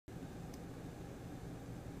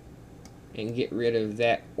and get rid of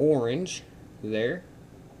that orange there.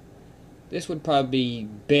 This would probably be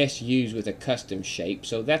best used with a custom shape,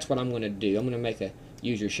 so that's what I'm going to do. I'm going to make a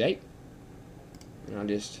user shape, and I'll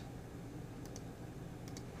just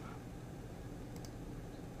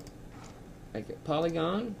make it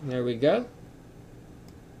polygon. There we go.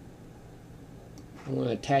 I'm going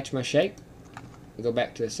to attach my shape, go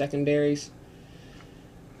back to the secondaries,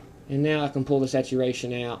 and now I can pull the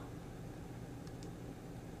saturation out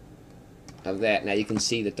of that. Now you can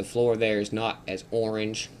see that the floor there is not as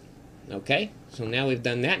orange. Okay, so now we've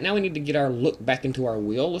done that. Now we need to get our look back into our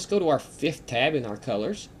wheel. Let's go to our 5th tab in our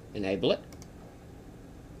colors, enable it,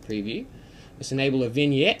 preview. Let's enable a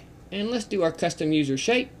vignette, and let's do our custom user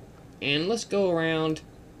shape, and let's go around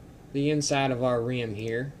the inside of our rim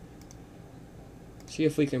here. See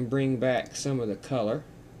if we can bring back some of the color.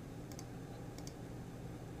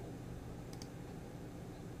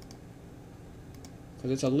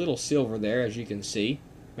 Because it's a little silver there, as you can see.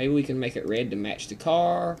 Maybe we can make it red to match the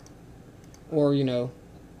car, or, you know,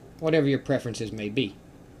 whatever your preferences may be.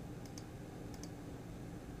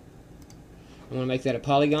 I'm going to make that a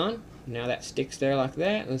polygon. Now that sticks there like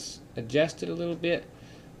that. Let's adjust it a little bit.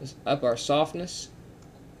 Let's up our softness,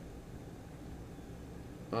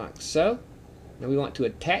 like so. Now we want to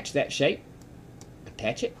attach that shape.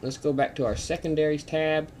 Attach it. Let's go back to our secondaries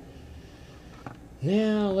tab.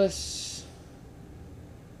 Now let's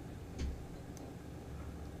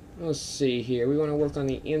see here. We want to work on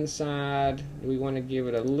the inside. We want to give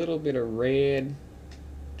it a little bit of red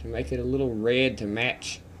to make it a little red to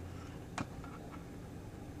match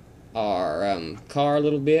our car a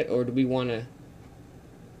little bit, or do we want to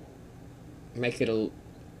make it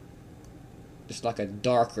just like a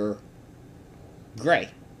darker gray,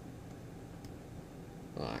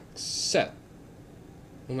 like so?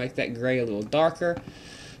 We'll make that gray a little darker.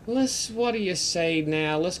 What do you say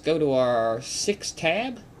now? Let's go to our 6th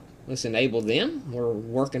tab. Let's enable them. We're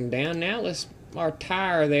working down now. Our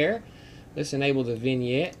tire there. Let's enable the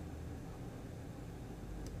vignette.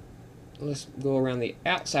 Let's go around the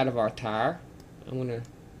outside of our tire. I'm gonna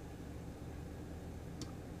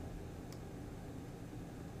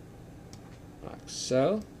like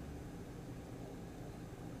so.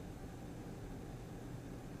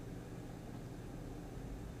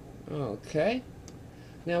 Okay.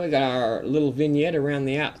 Now we got our little vignette around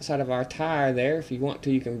the outside of our tire there. If you want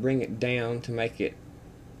to, you can bring it down to make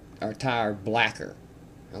our tire blacker.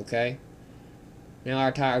 Okay. Now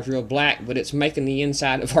our tire is real black, but it's making the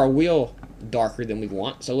inside of our wheel darker than we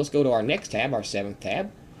want. So let's go to our next tab, our 7th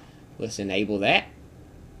tab. Let's enable that.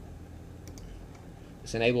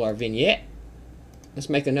 Let's enable our vignette. Let's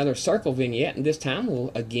make another circle vignette, and this time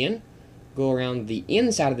we'll again go around the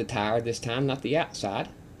inside of the tire, this time, not the outside.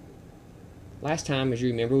 Last time, as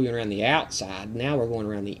you remember, we went around the outside. Now we're going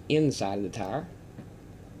around the inside of the tire.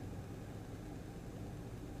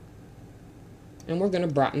 And we're going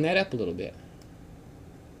to brighten that up a little bit.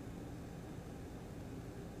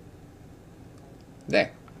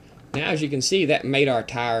 There. Now, as you can see, that made our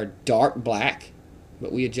tire dark black,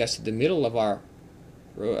 but we adjusted the middle of our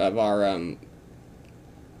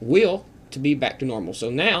wheel to be back to normal.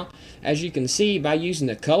 So now, as you can see, by using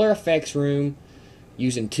the color effects room,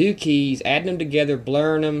 using 2 keys, adding them together,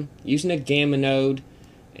 blurring them, using a gamma node,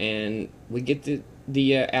 and we get the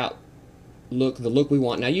look we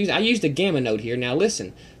want. Now I used the gamma node here. Now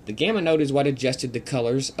listen, the gamma node is what adjusted the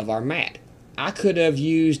colors of our matte. I could have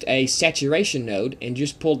used a saturation node and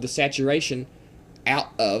just pulled the saturation out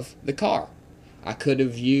of the car. I could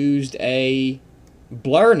have used a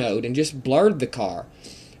blur node and just blurred the car.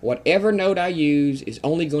 Whatever node I use is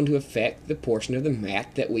only going to affect the portion of the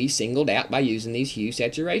matte that we singled out by using these hue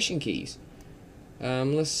saturation keys.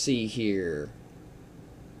 Let's see here.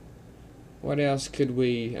 What else could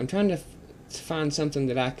we... I'm trying to find something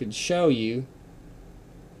that I could show you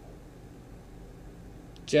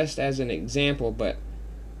just as an example, but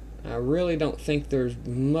I really don't think there's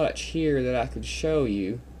much here that I could show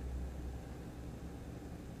you.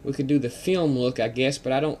 We could do the film look, I guess,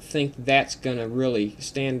 but I don't think that's going to really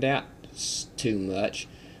stand out too much.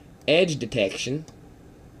 Edge detection.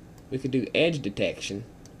 We could do edge detection.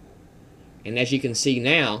 And as you can see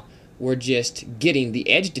now, we're just getting the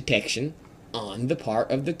edge detection on the part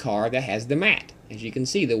of the car that has the matte. As you can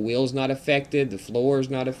see, the wheel's not affected, the floor's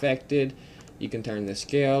not affected. You can turn the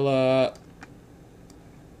scale up.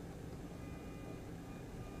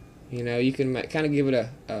 You know, you can kind of give it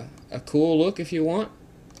a cool look if you want.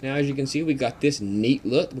 Now, as you can see, we got this neat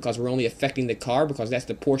look because we're only affecting the car because that's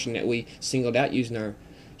the portion that we singled out using our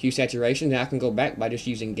hue saturation. Now I can go back by just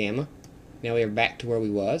using gamma. Now we are back to where we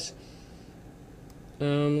was.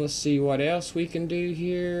 Let's see what else we can do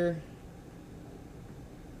here.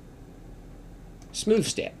 smooth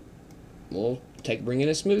step. We'll bring in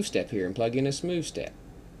a smooth step here and plug in a smooth step.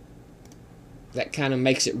 That kind of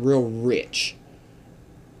makes it real rich,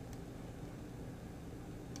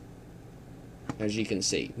 as you can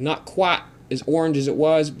see. Not quite as orange as it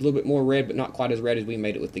was, a little bit more red, but not quite as red as we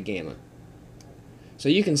made it with the gamma. So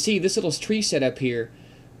you can see this little tree setup here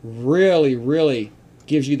really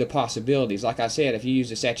gives you the possibilities. Like I said, if you use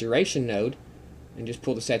the saturation node and just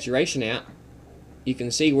pull the saturation out, you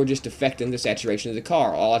can see we're just affecting the saturation of the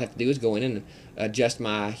car. All I'd have to do is go in and adjust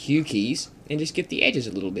my hue keys and just get the edges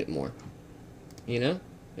a little bit more, you know,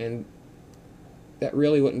 and that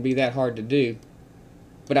really wouldn't be that hard to do.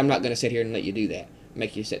 But I'm not going to sit here and let you do that,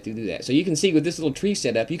 make you sit through do that. So you can see with this little tree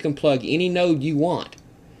setup, you can plug any node you want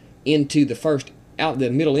into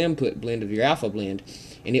the middle input blend of your alpha blend,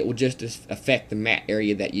 and it will just affect the matte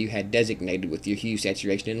area that you had designated with your hue,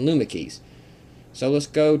 saturation, and luma keys. So let's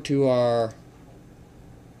go to our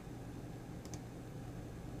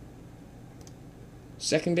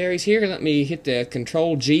secondaries here. Let me hit the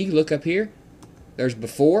Control G, look up here. There's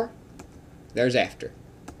before, there's after.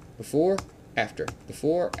 Before, after,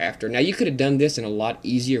 before, after. Now you could have done this in a lot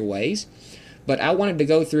easier ways, but I wanted to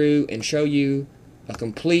go through and show you a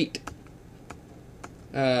complete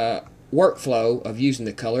workflow of using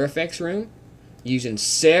the color effects room, using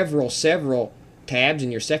several tabs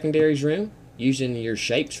in your secondaries room, using your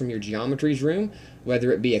shapes from your geometries room,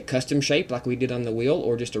 whether it be a custom shape like we did on the wheel,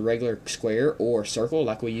 or just a regular square or circle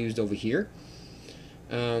like we used over here.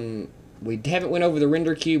 We haven't went over the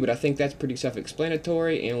render queue, but I think that's pretty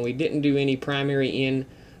self-explanatory, and we didn't do any primary in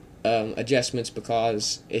adjustments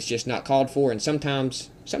because it's just not called for, and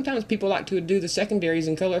sometimes people like to do the secondaries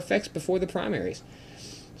and color effects before the primaries.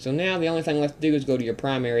 So now the only thing left to do is go to your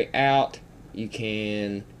primary out. You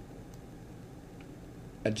can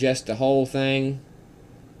adjust the whole thing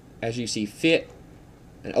as you see fit,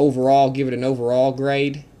 and overall give it an overall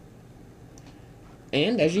grade.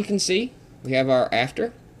 And as you can see, we have our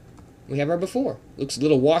after, we have our before. Looks a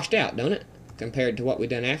little washed out, don't it, compared to what we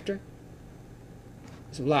done after?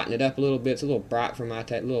 Let's lighten it up a little bit. It's a little bright for my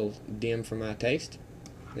taste, a little dim for my taste.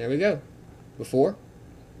 There we go. Before,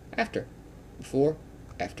 after, before,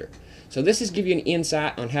 after. So this is give you an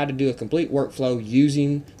insight on how to do a complete workflow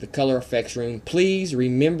using the color effects room. Please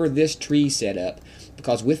remember this tree setup,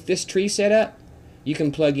 because with this tree setup you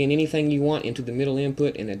can plug in anything you want into the middle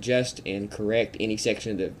input and adjust and correct any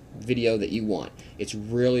section of the video that you want. It's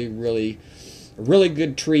really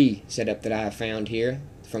good tree setup that I have found here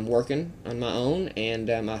from working on my own,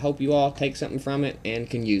 and I hope you all take something from it and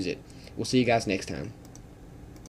can use it. We'll see you guys next time.